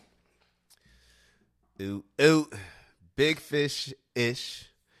Ooh, ooh. Big fish-ish.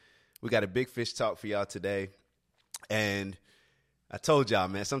 We got a big fish talk for y'all today. And I told y'all,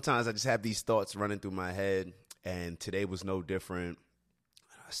 man, sometimes I just have these thoughts running through my head, and today was no different.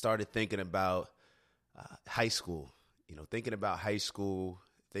 I started thinking about high school, thinking about high school,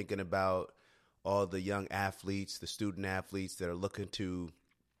 thinking about all the young athletes, the student athletes that are looking to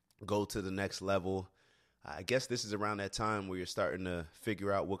go to the next level. I guess this is around that time where you're starting to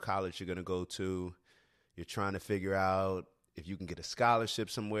figure out what college you're going to go to. You're trying to figure out if you can get a scholarship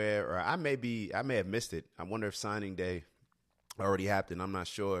somewhere, or I may have missed it. I wonder if signing day already happened. I'm not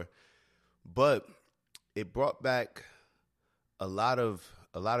sure, but it brought back a lot of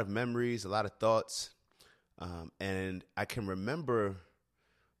memories, a lot of thoughts, and I can remember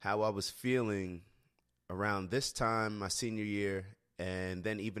how I was feeling around this time, my senior year, and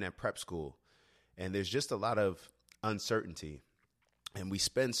then even at prep school. And there's just a lot of uncertainty, and we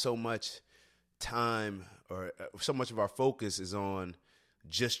spend so much time, or so much of our focus is on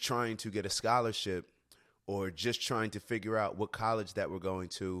just trying to get a scholarship or just trying to figure out what college that we're going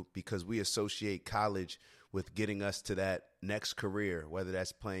to, because we associate college with getting us to that next career, whether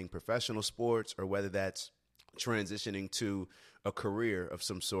that's playing professional sports or whether that's transitioning to a career of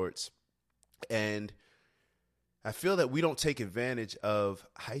some sorts. And I feel that we don't take advantage of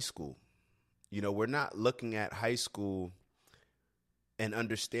high school. We're not looking at high school and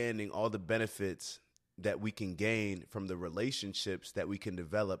understanding all the benefits that we can gain from the relationships that we can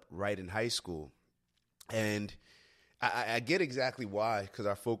develop right in high school. And I get exactly why, because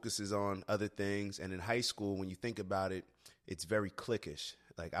our focus is on other things. And in high school, when you think about it, it's very cliquish.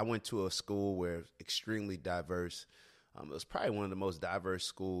 Like, I went to a school where it's extremely diverse. It was probably one of the most diverse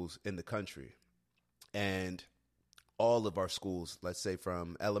schools in the country. And all of our schools, let's say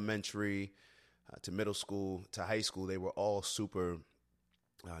from elementary to middle school to high school, they were all super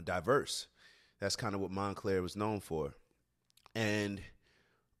diverse. That's kind of what Montclair was known for. And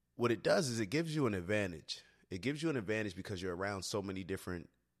what it does is it gives you an advantage. It gives you an advantage because you're around so many different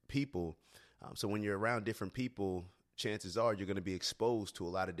people. So when you're around different people, chances are you're going to be exposed to a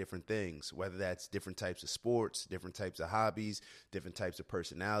lot of different things, whether that's different types of sports, different types of hobbies, different types of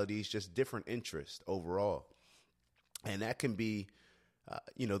personalities, just different interests overall. And that can be,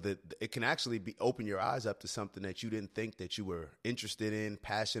 it can actually be open your eyes up to something that you didn't think that you were interested in,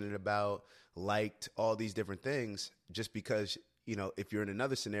 passionate about, liked, all these different things, just because, if you're in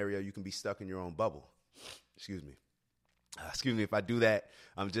another scenario, you can be stuck in your own bubble. Excuse me if I do that.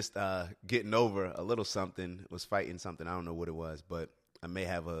 I'm just getting over a little something, was fighting something. I don't know what it was, but I may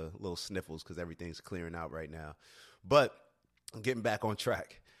have a little sniffles because everything's clearing out right now. But I'm getting back on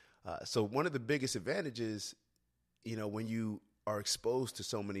track. So one of the biggest advantages, when you are exposed to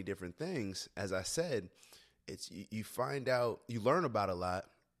so many different things, as I said, it's you find out, you learn about a lot.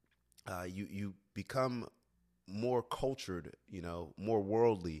 You become more cultured, more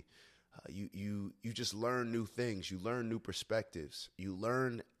worldly. You just learn new things. You learn new perspectives. You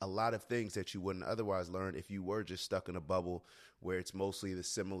learn a lot of things that you wouldn't otherwise learn if you were just stuck in a bubble where it's mostly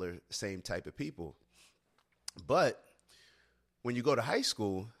the same type of people. But when you go to high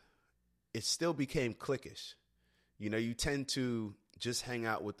school, it still became cliquish. You tend to just hang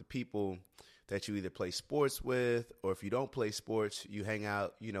out with the people that you either play sports with, or if you don't play sports, you hang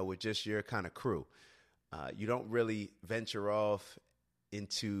out, with just your kind of crew. You don't really venture off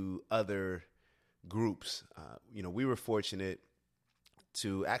into other groups. We were fortunate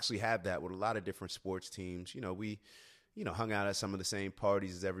to actually have that with a lot of different sports teams. We, hung out at some of the same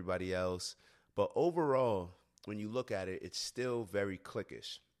parties as everybody else. But overall, when you look at it, it's still very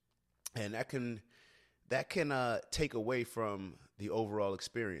cliquish. And that can take away from the overall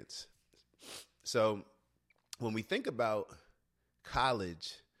experience. So when we think about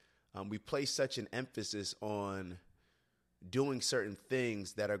college, we place such an emphasis on doing certain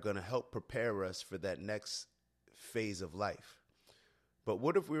things that are going to help prepare us for that next phase of life. But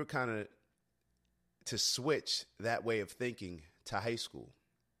what if we were kind of to switch that way of thinking to high school?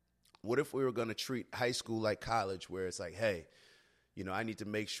 What if we were going to treat high school like college, where it's like, hey, I need to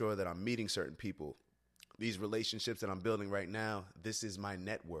make sure that I'm meeting certain people. These relationships that I'm building right now, this is my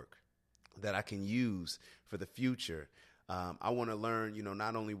network that I can use for the future. I want to learn,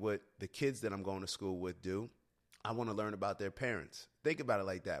 not only what the kids that I'm going to school with do, I want to learn about their parents. Think about it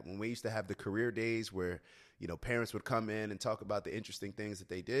like that. When we used to have the career days where, parents would come in and talk about the interesting things that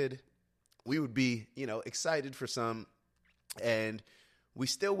they did, we would be, excited for some, and we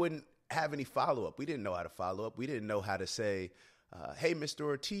still wouldn't have any follow-up. We didn't know how to follow up. We didn't know how to say, hey, Mr.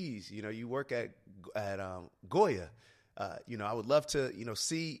 Ortiz, you work at Goya. I would love to,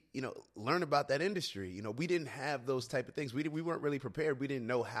 see, learn about that industry. We didn't have those type of things. We weren't really prepared. We didn't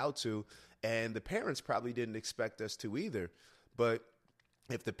know how to, and the parents probably didn't expect us to either. But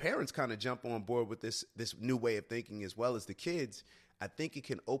if the parents kind of jump on board with this new way of thinking as well as the kids, I think it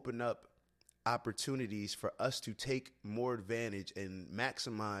can open up opportunities for us to take more advantage and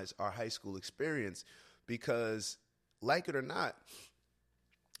maximize our high school experience, because like it or not,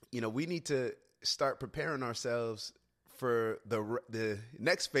 we need to start preparing ourselves for the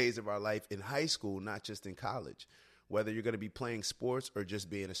next phase of our life in high school, not just in college, whether you're going to be playing sports or just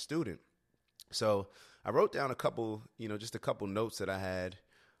being a student. So I wrote down a couple notes that I had,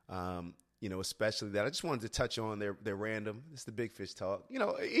 especially that I just wanted to touch on. They're random. It's the Big Fish Talk.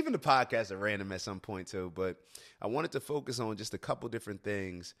 Even the podcasts are random at some point too, but I wanted to focus on just a couple different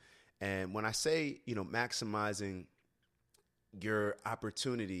things. And when I say, maximizing your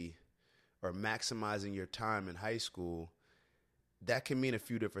opportunity or maximizing your time in high school, that can mean a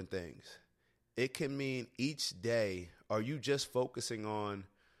few different things. It can mean each day, are you just focusing on,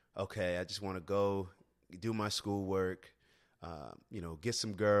 okay, I just want to go do my schoolwork, get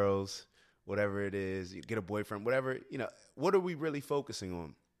some girls, whatever it is, get a boyfriend, whatever, what are we really focusing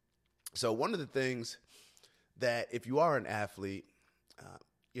on? So one of the things that if you are an athlete,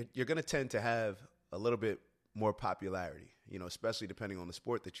 you're going to tend to have a little bit more popularity, especially depending on the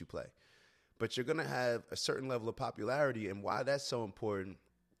sport that you play. But you're going to have a certain level of popularity, and why that's so important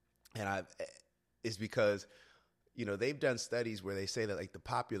is because, they've done studies where they say that like the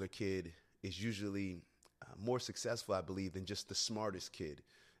popular kid is usually more successful, I believe, than just the smartest kid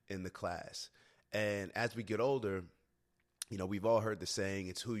in the class. And as we get older, we've all heard the saying,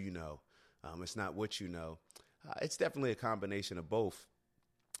 it's who you know. It's not what you know. It's definitely a combination of both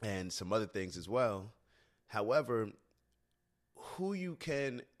and some other things as well. However, who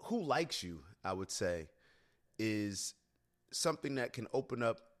likes you, I would say, is something that can open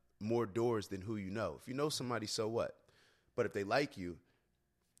up more doors than who you know. If you know somebody, so what? But if they like you,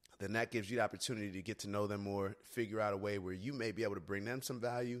 then that gives you the opportunity to get to know them more, figure out a way where you may be able to bring them some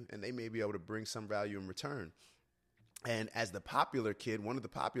value and they may be able to bring some value in return. And as the popular kid, one of the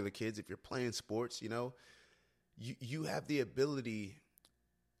popular kids, if you're playing sports, you have the ability,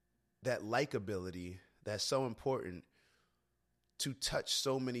 that likability that's so important to touch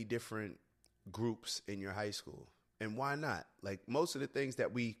so many different groups in your high school. And why not? Like most of the things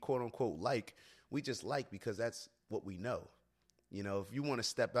that we quote unquote like, we just like because that's what we know. If you want to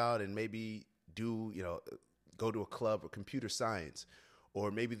step out and maybe do, go to a club or computer science, or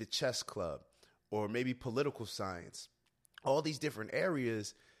maybe the chess club, or maybe political science, all these different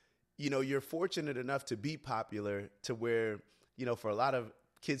areas, you're fortunate enough to be popular to where, for a lot of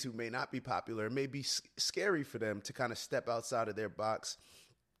kids who may not be popular, it may be scary for them to kind of step outside of their box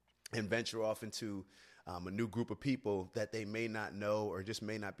and venture off into a new group of people that they may not know or just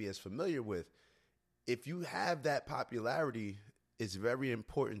may not be as familiar with. If you have that popularity, it's very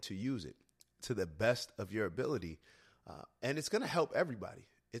important to use it to the best of your ability. And it's going to help everybody.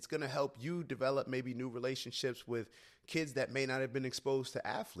 It's going to help you develop maybe new relationships with kids that may not have been exposed to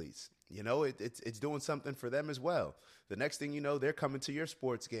athletes. It's doing something for them as well. The next thing you know, they're coming to your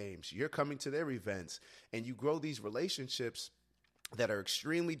sports games. You're coming to their events. And you grow these relationships that are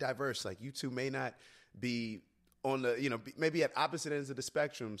extremely diverse. Like you two may not be on the, maybe at opposite ends of the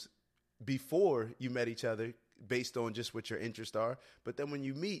spectrums before you met each other, based on just what your interests are. But then when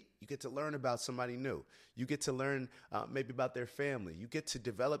you meet, you get to learn about somebody new. You get to learn maybe about their family. You get to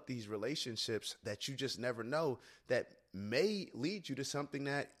develop these relationships that you just never know that may lead you to something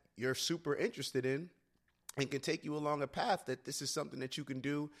that you're super interested in and can take you along a path that this is something that you can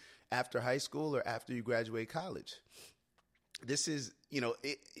do after high school or after you graduate college. This is,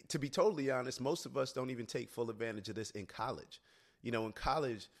 to be totally honest, most of us don't even take full advantage of this in college. In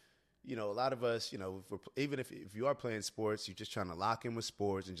college, a lot of us, even if you are playing sports, you're just trying to lock in with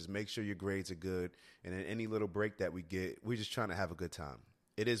sports and just make sure your grades are good. And then any little break that we get, we're just trying to have a good time.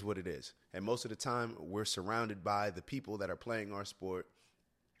 It is what it is. And most of the time, we're surrounded by the people that are playing our sport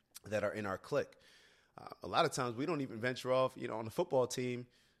that are in our clique. A lot of times, we don't even venture off, on the football team.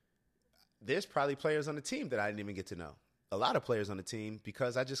 There's probably players on the team that I didn't even get to know. A lot of players on the team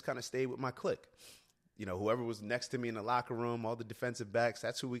because I just kind of stayed with my clique. Whoever was next to me in the locker room, all the defensive backs,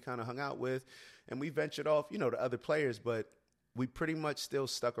 that's who we kind of hung out with. And we ventured off, to other players, but we pretty much still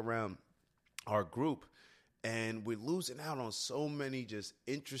stuck around our group. And we're losing out on so many just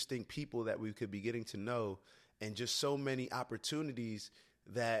interesting people that we could be getting to know and just so many opportunities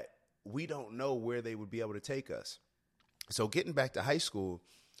that we don't know where they would be able to take us. So getting back to high school,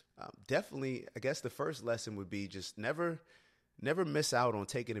 definitely, I guess the first lesson would be just never miss out on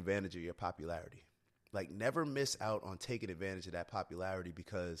taking advantage of your popularity. Like, never miss out on taking advantage of that popularity,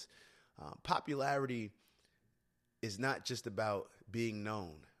 because popularity is not just about being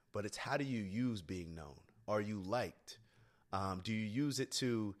known, but it's how do you use being known? Are you liked? Do you use it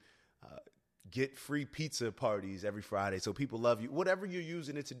to get free pizza parties every Friday so people love you? Whatever you're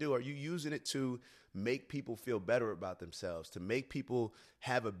using it to do, are you using it to make people feel better about themselves, to make people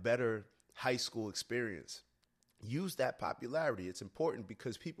have a better high school experience? Use that popularity. It's important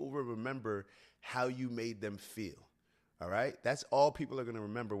because people will remember how you made them feel. All right? That's all people are going to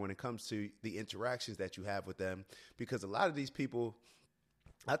remember when it comes to the interactions that you have with them, because a lot of these people,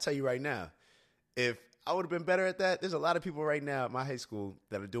 I'll tell you right now, if I would have been better at that, there's a lot of people right now at my high school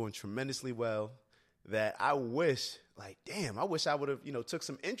that are doing tremendously well that I wish, like, damn, I wish I would have, took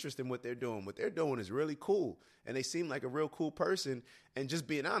some interest in what they're doing. What they're doing is really cool, and they seem like a real cool person. And just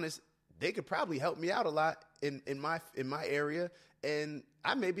being honest, they could probably help me out a lot in my area, and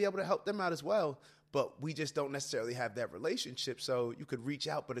I may be able to help them out as well. But we just don't necessarily have that relationship. So you could reach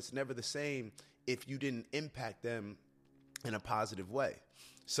out, but it's never the same if you didn't impact them in a positive way.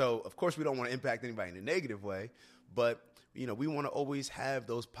 So, of course, we don't want to impact anybody in a negative way, but, we want to always have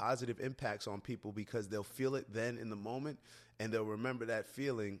those positive impacts on people, because they'll feel it then in the moment, and they'll remember that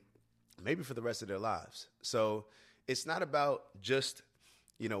feeling maybe for the rest of their lives. So it's not about just,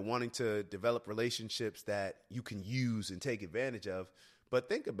 wanting to develop relationships that you can use and take advantage of, but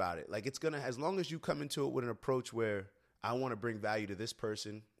think about it. Like, it's going to, as long as you come into it with an approach where I want to bring value to this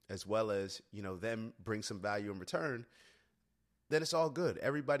person as well as, them bring some value in return, then it's all good.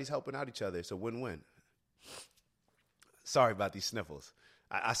 Everybody's helping out each other. It's a win-win. Sorry about these sniffles.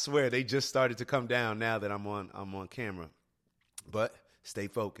 I swear they just started to come down now that I'm on camera, but stay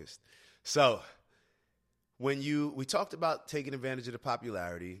focused. So we talked about taking advantage of the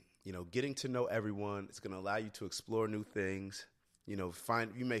popularity, getting to know everyone. It's going to allow you to explore new things.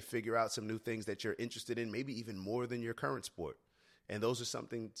 You may figure out some new things that you're interested in, maybe even more than your current sport. And those are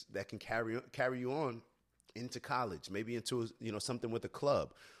something that can carry you on into college, maybe into, something with a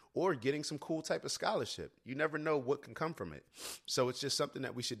club, or getting some cool type of scholarship. You never know what can come from it. So it's just something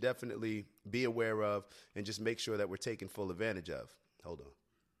that we should definitely be aware of and just make sure that we're taking full advantage of. Hold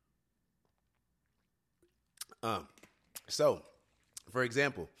on. So, for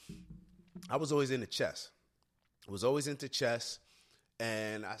example, I was always into chess.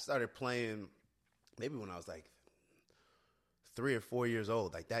 And I started playing maybe when I was like 3 or 4 years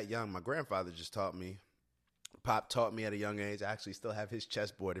old, like that young. My grandfather just taught me. Pop taught me at a young age. I actually still have his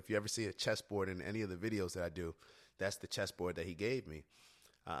chessboard. If you ever see a chessboard in any of the videos that I do, that's the chessboard that he gave me.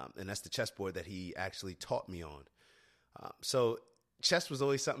 And that's the chessboard that he actually taught me on. So chess was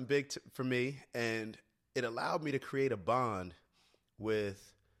always something big for me, and it allowed me to create a bond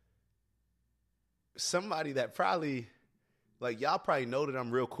with somebody that probably, like, y'all probably know that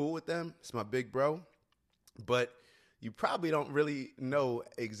I'm real cool with them. It's my big bro. But you probably don't really know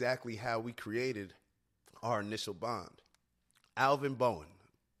exactly how we created our initial bond. Alvin Bowen,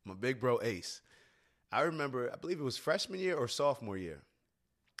 my big bro Ace. I remember, I believe it was freshman year or sophomore year.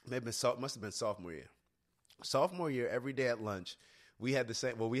 Must have been sophomore year. Sophomore year, every day at lunch, we had the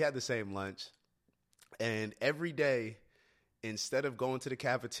same lunch. And every day, instead of going to the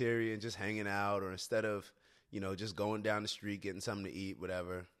cafeteria and just hanging out, or instead of, just going down the street, getting something to eat,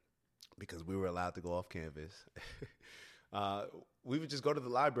 whatever, because we were allowed to go off campus, we would just go to the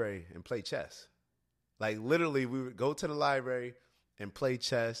library and play chess. Like, literally, we would go to the library and play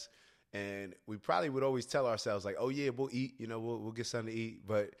chess, and we probably would always tell ourselves, like, oh, yeah, we'll eat, we'll get something to eat.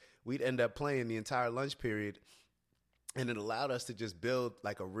 But we'd end up playing the entire lunch period, and it allowed us to just build,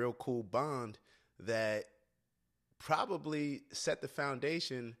 like, a real cool bond that probably set the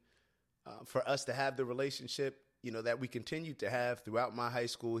foundation for us to have the relationship, that we continued to have throughout my high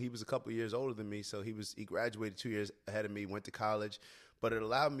school. He was a couple years older than me, so he graduated 2 years ahead of me, went to college. But it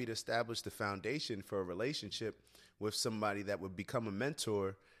allowed me to establish the foundation for a relationship with somebody that would become a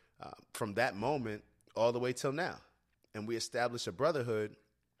mentor from that moment all the way till now. And we established a brotherhood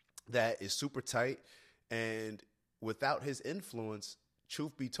that is super tight. And without his influence,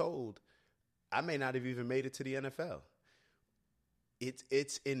 truth be told, I may not have even made it to the NFL.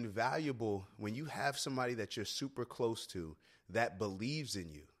 It's invaluable when you have somebody that you're super close to that believes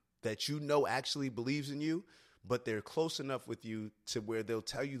in you, that actually believes in you, but they're close enough with you to where they'll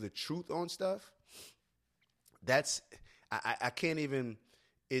tell you the truth on stuff. I can't even,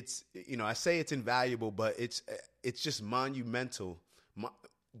 I say it's invaluable, but it's just monumental,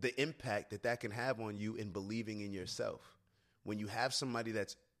 the impact that can have on you in believing in yourself. When you have somebody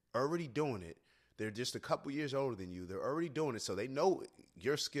that's already doing it, they're just a couple years older than you, they're already doing it, so they know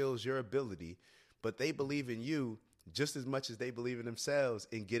your skills, your ability, but they believe in you just as much as they believe in themselves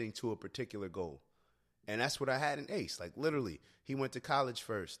in getting to a particular goal. And that's what I had in Ace. Like, literally, he went to college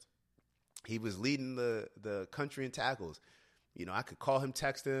first. He was leading the country in tackles. You know, I could call him,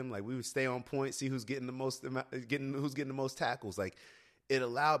 text him. Like, we would stay on point, see who's getting the most tackles. Like, it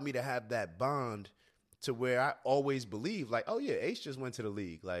allowed me to have that bond to where I always believed, like, oh, yeah, Ace just went to the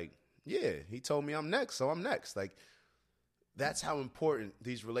league. Like, yeah, he told me I'm next, so I'm next. Like, that's how important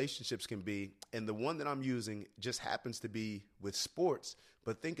these relationships can be. And the one that I'm using just happens to be with sports.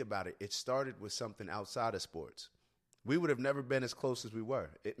 But think about it. It started with something outside of sports. We would have never been as close as we were.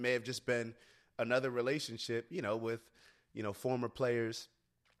 It may have just been another relationship, you know, with, you know, former players,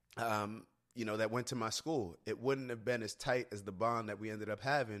 you know, that went to my school. It wouldn't have been as tight as the bond that we ended up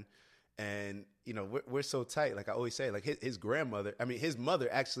having. And, you know, we're so tight. Like I always say, like his mother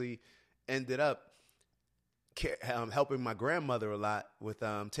actually ended up helping my grandmother a lot with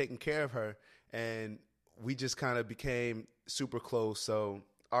taking care of her. And we just kind of became super close. So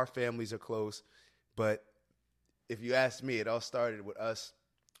our families are close. But if you ask me, it all started with us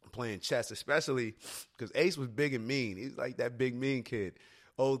playing chess, especially because Ace was big and mean. He's like that big, mean kid,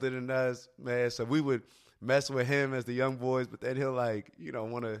 older than us, man. So we would mess with him as the young boys, but then he'll like, you know,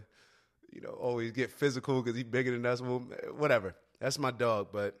 want to, you know, always get physical because he's bigger than us. Well, whatever. That's my dog.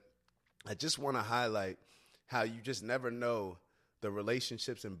 But I just want to highlight how you just never know the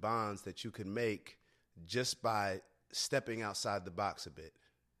relationships and bonds that you can make just by stepping outside the box a bit.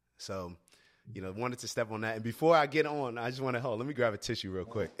 So, you know, wanted to step on that. And before I get on, I just want to let me grab a tissue real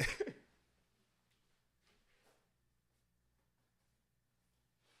quick.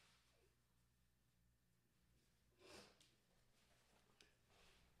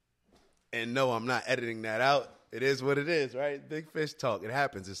 And no, I'm not editing that out. It is what it is, right? Big fish talk. It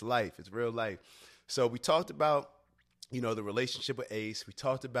happens. It's life. It's real life. So we talked about, you know, the relationship with Ace. We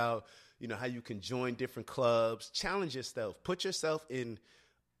talked about, you know, how you can join different clubs, challenge yourself, put yourself in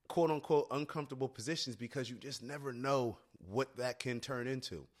quote unquote uncomfortable positions because you just never know what that can turn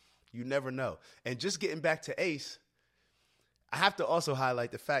into. You never know. And just getting back to Ace, I have to also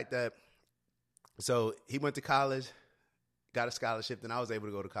highlight the fact that, so he went to college, got a scholarship, then I was able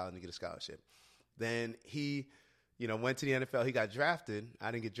to go to college and get a scholarship. Then he, you know, went to the NFL. He got drafted.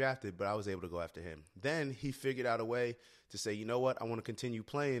 I didn't get drafted, but I was able to go after him. Then he figured out a way to say, you know what, I want to continue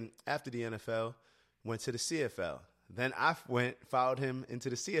playing after the NFL, went to the CFL. Then I followed him into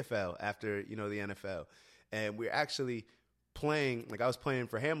the CFL after, you know, the NFL. And we're actually playing, like I was playing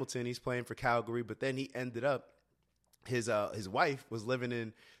for Hamilton, he's playing for Calgary, but then he ended up, his wife was living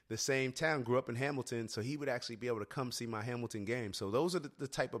in the same town, grew up in Hamilton, so he would actually be able to come see my Hamilton game. So those are the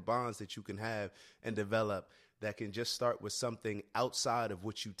type of bonds that you can have and develop that can just start with something outside of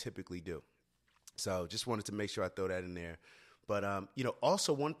what you typically do. So just wanted to make sure I throw that in there. But, you know,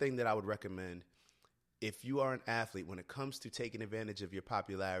 also one thing that I would recommend, if you are an athlete, when it comes to taking advantage of your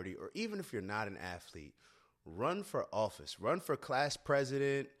popularity, or even if you're not an athlete, run for office, run for class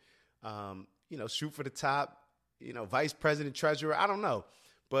president, you know, shoot for the top, you know, vice president, treasurer, I don't know.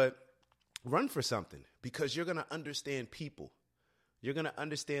 But run for something because you're going to understand people. You're going to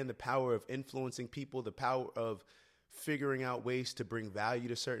understand the power of influencing people, the power of figuring out ways to bring value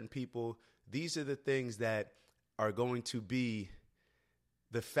to certain people. These are the things that are going to be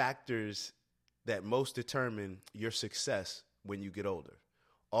the factors that most determine your success when you get older.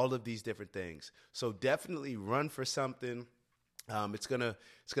 All of these different things. So definitely run for something. It's gonna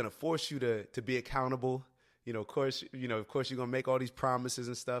force you to be accountable. You know, of course, you're gonna make all these promises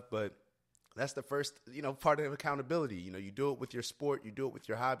and stuff, but that's the first, you know, part of accountability. You know, you do it with your sport, you do it with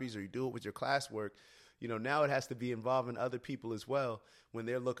your hobbies, or you do it with your classwork. You know, now it has to be involving other people as well when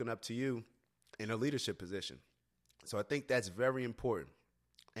they're looking up to you in a leadership position. So I think that's very important.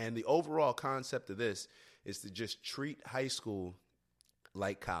 And the overall concept of this is to just treat high school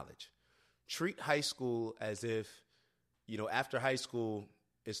like college. Treat high school as if, you know, after high school,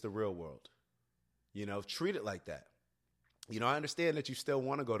 it's the real world. You know, treat it like that. You know, I understand that you still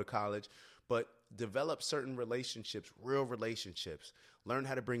want to go to college, but develop certain relationships, real relationships. Learn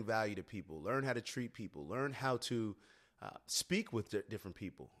how to bring value to people. Learn how to treat people. Learn how to speak with different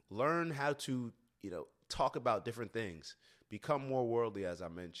people. Learn how to, you know, talk about different things. Become more worldly, as I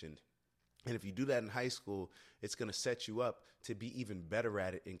mentioned. And if you do that in high school, it's going to set you up to be even better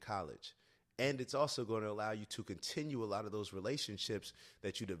at it in college. And it's also going to allow you to continue a lot of those relationships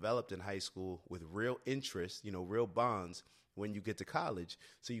that you developed in high school with real interest, you know, real bonds when you get to college.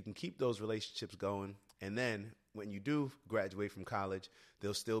 So you can keep those relationships going. And then when you do graduate from college,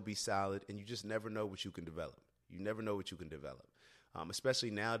 they'll still be solid. And you just never know what you can develop. You never know what you can develop,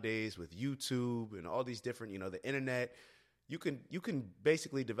 especially nowadays with YouTube and all these different, you know, the internet. you can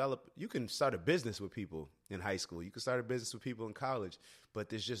basically you can start a business with people in high school. You can start a business with people in college, but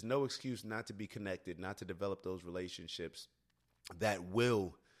there's just no excuse not to be connected, not to develop those relationships that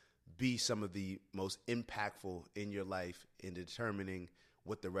will be some of the most impactful in your life in determining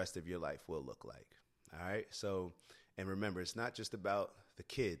what the rest of your life will look like. All right. So, and remember, it's not just about the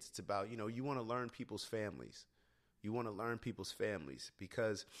kids. It's about, you want to learn people's families. You want to learn people's families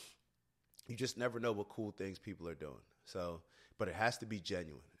because you just never know what cool things people are doing. So, but it has to be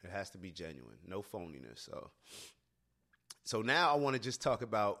genuine. It has to be genuine. No phoniness. So now I want to just talk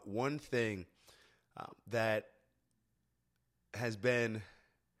about one thing that has been,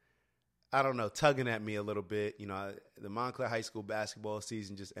 I don't know, tugging at me a little bit. The Montclair High School basketball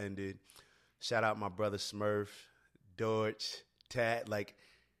season just ended. Shout out my brother Smurf, Dorch, Tat. Like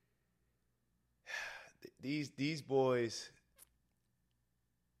these boys,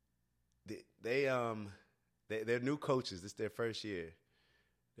 they're new coaches. This is their first year.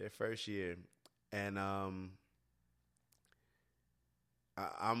 And I'm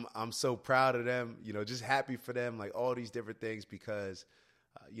so proud of them. Just happy for them. Like all these different things because.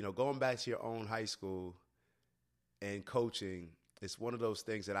 Going back to your own high school and coaching, it's one of those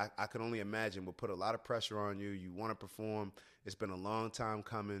things that I can only imagine will put a lot of pressure on you. You want to perform. It's been a long time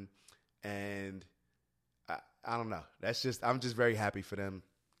coming. And I don't know. I'm just very happy for them.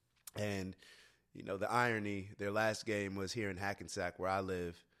 And, the irony, their last game was here in Hackensack where I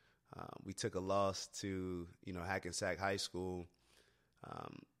live. We took a loss to, Hackensack High School.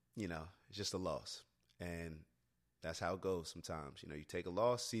 It's just a loss. And that's how it goes sometimes. You take a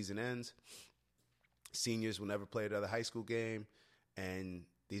loss, season ends. Seniors will never play another high school game, and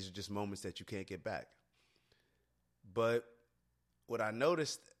these are just moments that you can't get back. But what I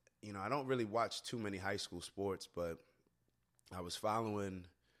noticed, I don't really watch too many high school sports, but I was following,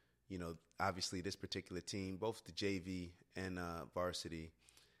 obviously this particular team, both the JV and varsity,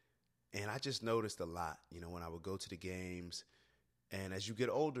 and I just noticed a lot, when I would go to the games. And as you get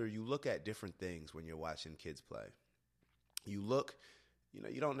older, you look at different things when you're watching kids play. You look,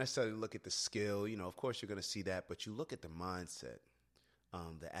 you don't necessarily look at the skill. Of course you're going to see that, but you look at the mindset,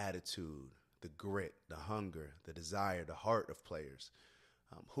 the attitude, the grit, the hunger, the desire, the heart of players.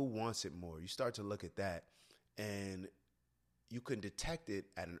 Who wants it more? You start to look at that, and you can detect it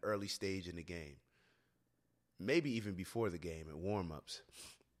at an early stage in the game, maybe even before the game at warm-ups.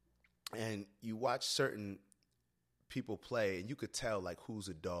 And you watch certain people play, and you could tell, like, who's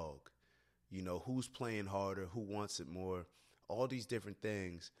a dog. Who's playing harder, who wants it more, all these different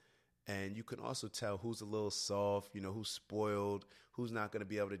things. And you can also tell who's a little soft, who's spoiled, who's not going to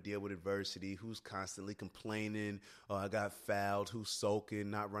be able to deal with adversity, who's constantly complaining, oh, I got fouled, who's sulking,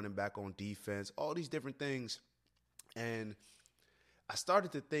 not running back on defense, all these different things. And I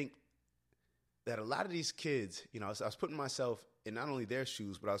started to think that a lot of these kids, I was putting myself in not only their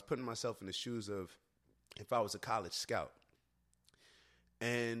shoes, but I was putting myself in the shoes of if I was a college scout.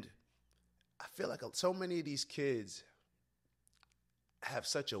 And I feel like so many of these kids have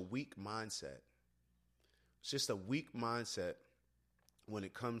such a weak mindset. It's just a weak mindset when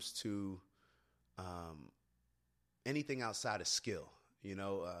it comes to anything outside of skill,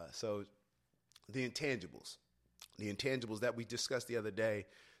 So the intangibles that we discussed the other day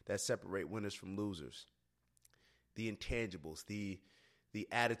that separate winners from losers. The intangibles, the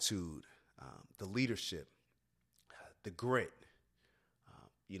attitude, the leadership, the grit,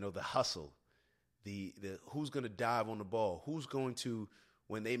 the hustle. The who's going to dive on the ball? Who's going to,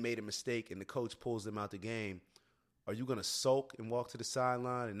 when they made a mistake and the coach pulls them out the game, are you going to sulk and walk to the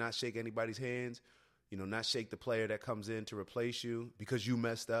sideline and not shake anybody's hands? Not shake the player that comes in to replace you because you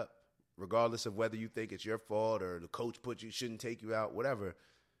messed up, regardless of whether you think it's your fault or the coach shouldn't take you out, whatever.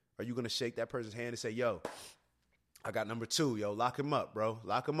 Are you going to shake that person's hand and say, yo, I got number 2, yo, lock him up, bro.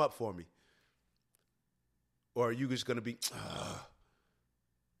 Lock him up for me. Or are you just going to be,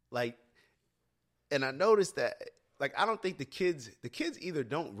 like, and I noticed that, like, I don't think the kids either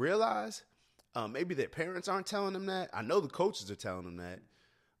don't realize, maybe their parents aren't telling them that. I know the coaches are telling them that,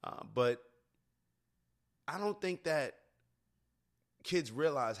 but I don't think that kids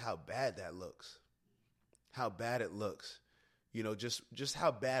realize how bad that looks, how bad it looks, just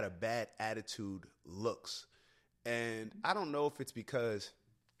how bad a bad attitude looks. And I don't know if it's because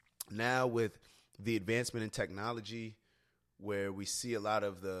now with the advancement in technology where we see a lot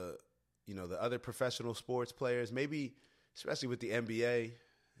of the other professional sports players, maybe especially with the NBA,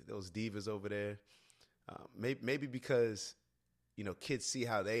 those divas over there, maybe because, kids see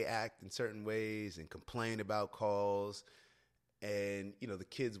how they act in certain ways and complain about calls and, the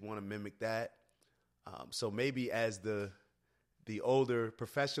kids want to mimic that. So maybe as the older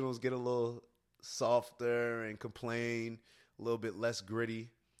professionals get a little softer and complain, a little bit less gritty,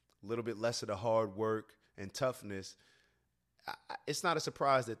 a little bit less of the hard work and toughness, it's not a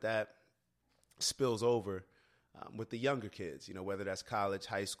surprise that spills over with the younger kids, whether that's college,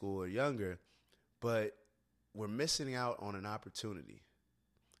 high school, or younger. But we're missing out on an opportunity.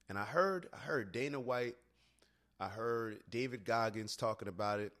 And I heard Dana White, I heard David Goggins talking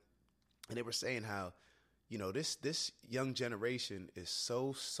about it, and they were saying how, this young generation is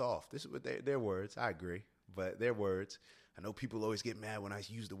so soft. This is what their words. I agree, but their words. I know people always get mad when I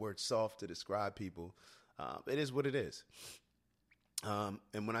use the word soft to describe people. It is what it is.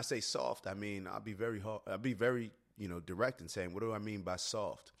 And when I say soft, I mean I'll be very direct in saying, what do I mean by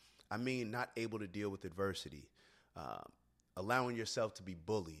soft? I mean not able to deal with adversity, allowing yourself to be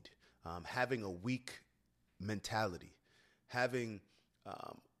bullied, having a weak mentality, having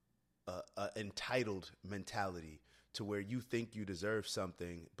a entitled mentality to where you think you deserve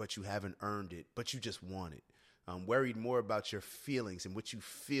something, but you haven't earned it, but you just want it. Worried more about your feelings and what you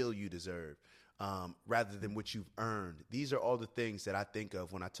feel you deserve, rather than what you've earned. These are all the things that I think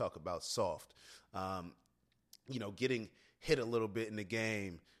of when I talk about soft. Getting hit a little bit in the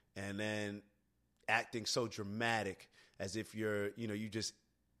game and then acting so dramatic as if you just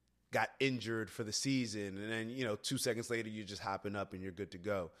got injured for the season. And then, 2 seconds later, you're just hopping up and you're good to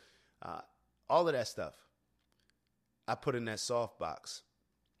go. All of that stuff I put in that soft box.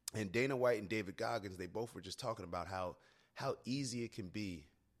 And Dana White and David Goggins, they both were just talking about how easy it can be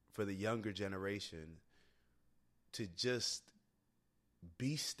for the younger generation to just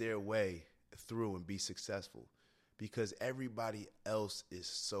beast their way through and be successful because everybody else is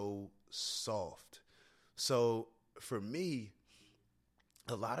so soft. So for me,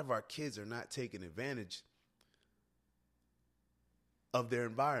 a lot of our kids are not taking advantage of their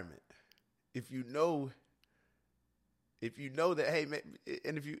environment. If you know that, hey, man,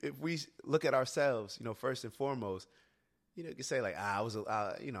 and if we look at ourselves, first and foremost, you can say like, our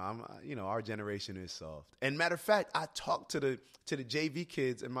generation is soft. And matter of fact, I talked to the JV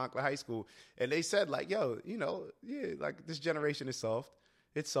kids in Montclair High School, and they said like, like this generation is soft.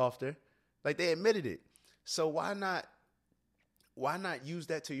 It's softer. Like they admitted it. So why not use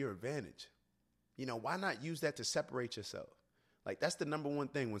that to your advantage? Why not use that to separate yourself? Like that's the number one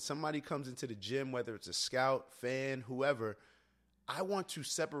thing. When somebody comes into the gym, whether it's a scout, fan, whoever, I want to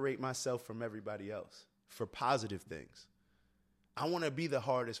separate myself from everybody else for positive things. I want to be the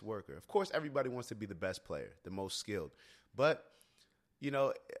hardest worker. Of course, everybody wants to be the best player, the most skilled. But,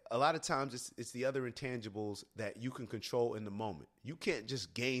 a lot of times it's the other intangibles that you can control in the moment. You can't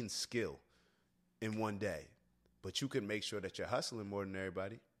just gain skill in one day, but you can make sure that you're hustling more than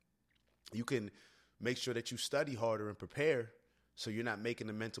everybody. You can make sure that you study harder and prepare so you're not making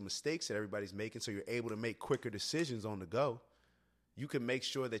the mental mistakes that everybody's making, so you're able to make quicker decisions on the go. You can make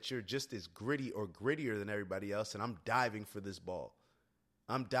sure that you're just as gritty or grittier than everybody else, and I'm diving for this ball.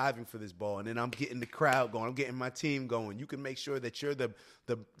 And then I'm getting the crowd going. I'm getting my team going. You can make sure that you're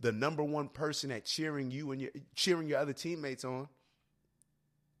the number one person at cheering you and cheering your other teammates on,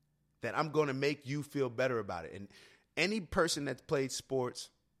 that I'm going to make you feel better about it. And any person that's played sports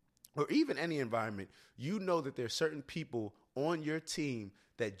or even any environment, that there's certain people on your team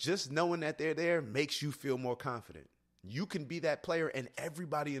that just knowing that they're there makes you feel more confident. You can be that player and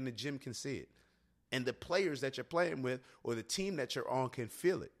everybody in the gym can see it. And the players that you're playing with or the team that you're on can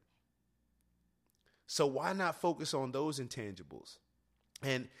feel it. So why not focus on those intangibles?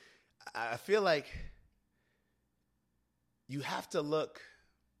 And I feel like you have to look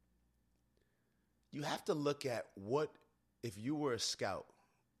at what, if you were a scout,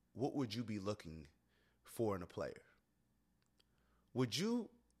 what would you be looking for in a player? Would you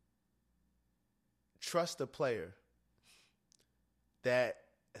trust a player that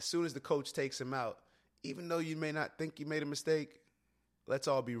as soon as the coach takes him out, even though you may not think you made a mistake, let's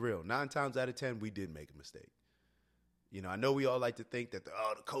all be real. 9 times out of 10, we did make a mistake. I know we all like to think that, the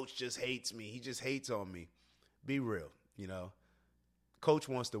coach just hates me. He just hates on me. Be real, Coach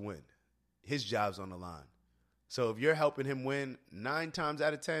wants to win. His job's on the line. So if you're helping him win 9 times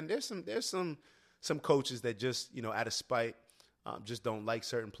out of 10, there's some coaches that just, out of spite, just don't like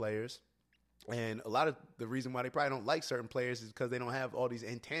certain players. And a lot of the reason why they probably don't like certain players is because they don't have all these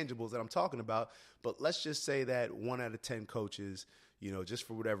intangibles that I'm talking about. But let's just say that 1 out of 10 coaches, just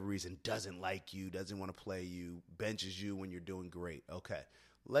for whatever reason, doesn't like you, doesn't want to play you, benches you when you're doing great. Okay,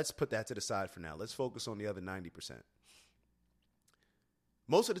 let's put that to the side for now. Let's focus on the other 90%.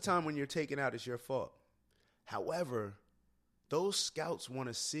 Most of the time when you're taken out, it's your fault. However, those scouts want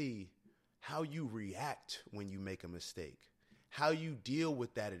to see how you react when you make a mistake, how you deal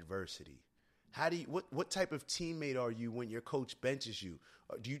with that adversity. What type of teammate are you when your coach benches you?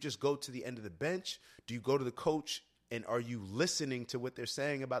 Do you just go to the end of the bench? Do you go to the coach And are you listening to what they're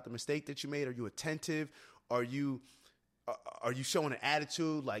saying about the mistake that you made? Are you attentive? Are you showing an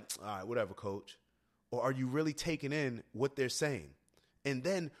attitude like, all right, whatever, coach? Or are you really taking in what they're saying? And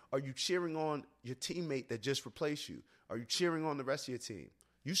then are you cheering on your teammate that just replaced you? Are you cheering on the rest of your team?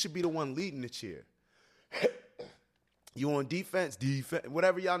 You should be the one leading the cheer. You on defense,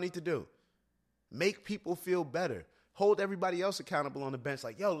 whatever y'all need to do. Make people feel better. Hold everybody else accountable on the bench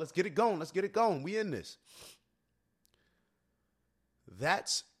like, yo, let's get it going. Let's get it going. We in this.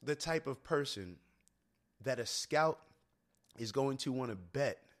 That's the type of person that a scout is going to want to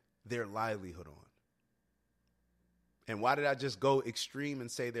bet their livelihood on. And why did I just go extreme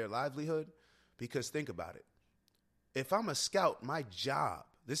and say their livelihood? Because think about it. If I'm a scout, my job,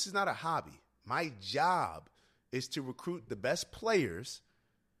 this is not a hobby. My job is to recruit the best players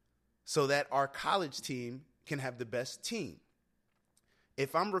so that our college team can have the best team.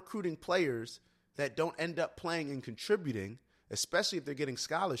 If I'm recruiting players that don't end up playing and contributing, especially if they're getting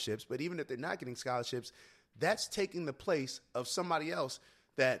scholarships, but even if they're not getting scholarships, that's taking the place of somebody else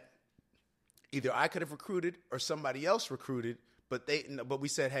that either I could have recruited or somebody else recruited, but we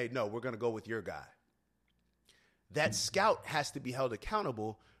said, hey, no, we're going to go with your guy. That scout has to be held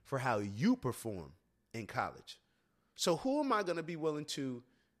accountable for how you perform in college. So who am I going to be willing to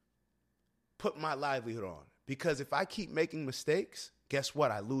put my livelihood on? Because if I keep making mistakes, guess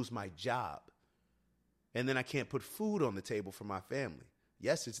what? I lose my job. And then I can't put food on the table for my family.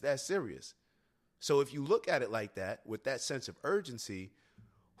 Yes, it's that serious. So if you look at it like that, with that sense of urgency,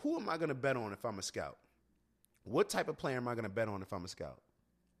 who am I going to bet on if I'm a scout? What type of player am I going to bet on if I'm a scout?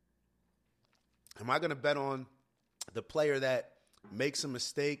 Am I going to bet on the player that makes a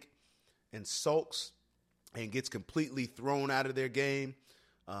mistake and sulks and gets completely thrown out of their game,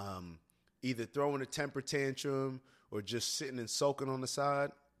 either throwing a temper tantrum or just sitting and sulking on the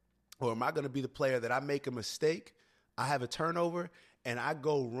side? Or am I going to be the player that I make a mistake, I have a turnover, and I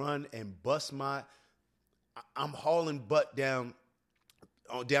go run and I'm hauling butt down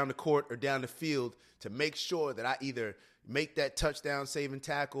the court or down the field to make sure that I either make that touchdown saving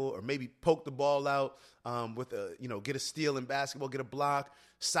tackle or maybe poke the ball out get a steal in basketball, get a block,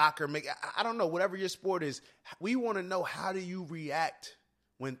 soccer, I don't know, whatever your sport is. We want to know, how do you react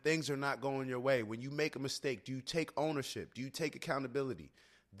when things are not going your way? When you make a mistake, do you take ownership? Do you take accountability?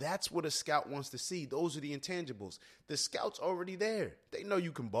 That's what a scout wants to see. Those are the intangibles. The scout's already there. They know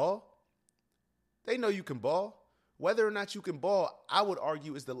you can ball. Whether or not you can ball, I would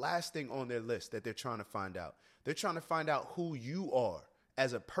argue, is the last thing on their list that they're trying to find out. They're trying to find out who you are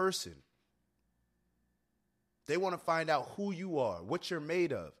as a person. They want to find out who you are, what you're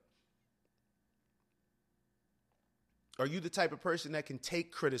made of. Are you the type of person that can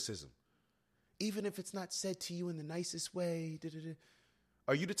take criticism, even if it's not said to you in the nicest way?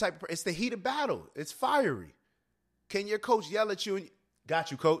 Are you the type of person? It's the heat of battle. It's fiery. Can your coach yell at you and,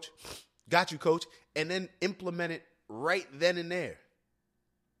 got you, coach, and then implement it right then and there?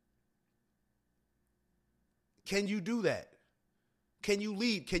 Can you do that? Can you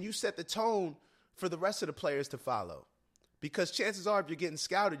lead? Can you set the tone for the rest of the players to follow? Because chances are, if you're getting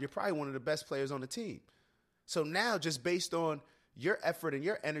scouted, you're probably one of the best players on the team. So now, just based on your effort and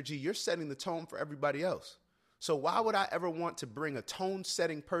your energy, you're setting the tone for everybody else. So why would I ever want to bring a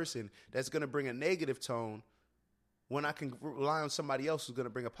tone-setting person that's going to bring a negative tone when I can rely on somebody else who's going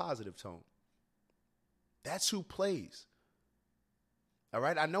to bring a positive tone? That's who plays. All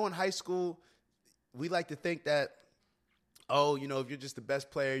right? I know in high school, we like to think that, if you're just the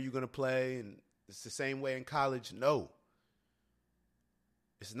best player, you're going to play, and it's the same way in college. No.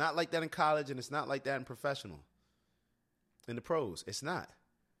 It's not like that in college, and it's not like that in in the pros. It's not.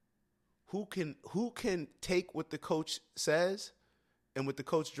 Who can take what the coach says and what the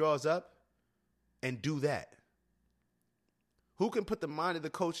coach draws up and do that? Who can put the mind of the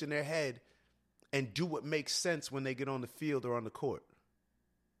coach in their head and do what makes sense when they get on the field or on the court?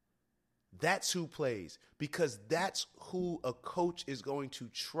 That's who plays, because that's who a coach is going to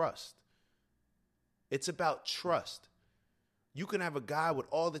trust. It's about trust. You can have a guy with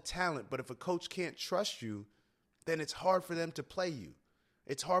all the talent, but if a coach can't trust you, then it's hard for them to play you.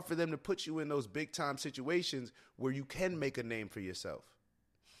 It's hard for them to put you in those big-time situations where you can make a name for yourself.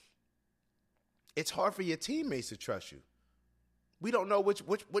 It's hard for your teammates to trust you. We don't know which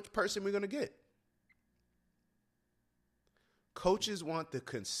person we're going to get. Coaches want the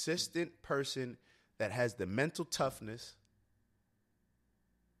consistent person that has the mental toughness,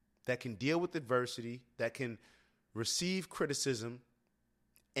 that can deal with adversity, that can receive criticism,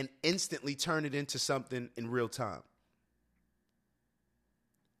 and instantly turn it into something in real time.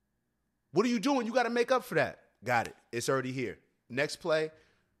 What are you doing? You got to make up for that. Got it. It's already here. Next play,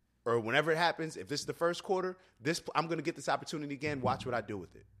 or whenever it happens, if this is the first quarter, I'm going to get this opportunity again. Watch what I do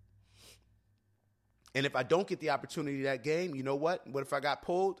with it. And if I don't get the opportunity that game, you know what? What if I got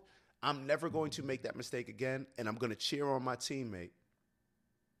pulled? I'm never going to make that mistake again, and I'm going to cheer on my teammate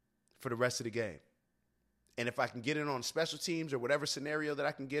for the rest of the game. And if I can get in on special teams or whatever scenario that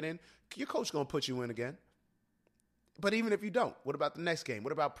I can get in, your coach is going to put you in again. But even if you don't, what about the next game?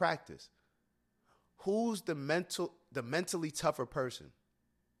 What about practice? Who's the mentally tougher person?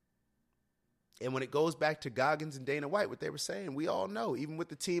 And when it goes back to Goggins and Dana White, what they were saying, we all know, even with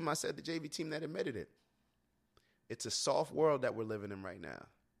the team, I said the JV team that admitted it, it's a soft world that we're living in right now.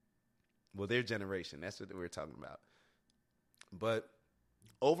 Well, their generation, that's what we were talking about. But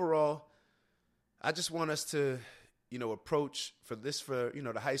overall, I just want us to, approach for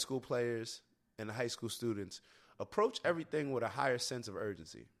the high school players and the high school students, approach everything with a higher sense of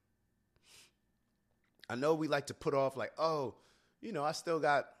urgency. I know we like to put off like, I still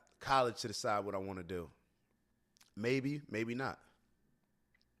got college to decide what I want to do. Maybe, maybe not.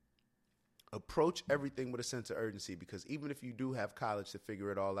 Approach everything with a sense of urgency, because even if you do have college to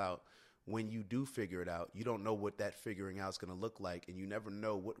figure it all out, when you do figure it out, you don't know what that figuring out is going to look like, and you never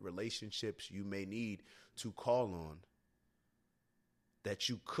know what relationships you may need to call on that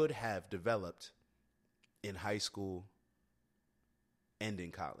you could have developed in high school and in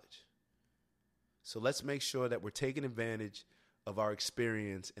college. So let's make sure that we're taking advantage of our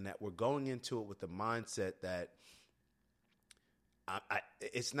experience and that we're going into it with the mindset that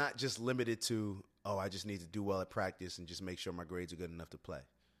it's not just limited to, I just need to do well at practice and just make sure my grades are good enough to play.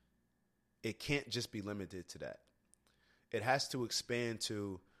 It can't just be limited to that. It has to expand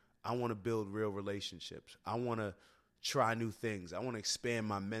to, I want to build real relationships. I want to try new things. I want to expand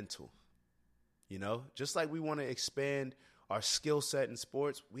my mental. Just like we want to expand our skill set in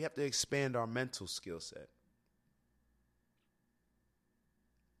sports, we have to expand our mental skill set.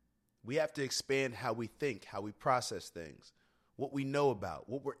 We have to expand how we think, how we process things, what we know about,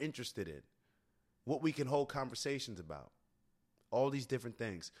 what we're interested in, what we can hold conversations about, all these different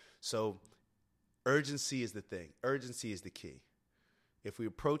things. So urgency is the thing. Urgency is the key. If we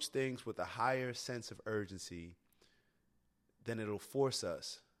approach things with a higher sense of urgency, then it'll force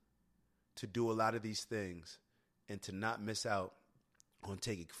us to do a lot of these things and to not miss out on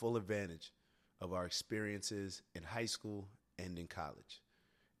taking full advantage of our experiences in high school and in college.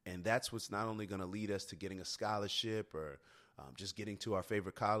 And that's what's not only going to lead us to getting a scholarship or just getting to our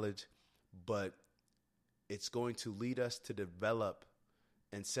favorite college, but it's going to lead us to develop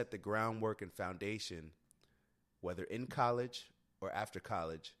and set the groundwork and foundation, whether in college or after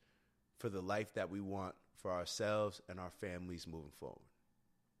college, for the life that we want for ourselves and our families moving forward.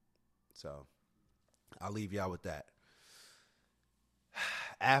 So I'll leave y'all with that.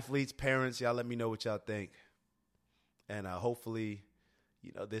 Athletes, parents, y'all let me know what y'all think. And hopefully,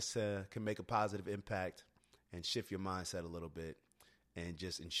 this can make a positive impact and shift your mindset a little bit and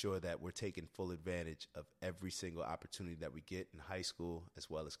just ensure that we're taking full advantage of every single opportunity that we get in high school as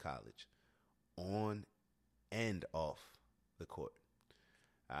well as college, on and off the court.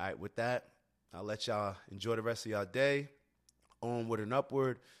 All right, with that, I'll let y'all enjoy the rest of y'all day. Onward and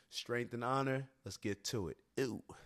upward, strength and honor. Let's get to it. Ew.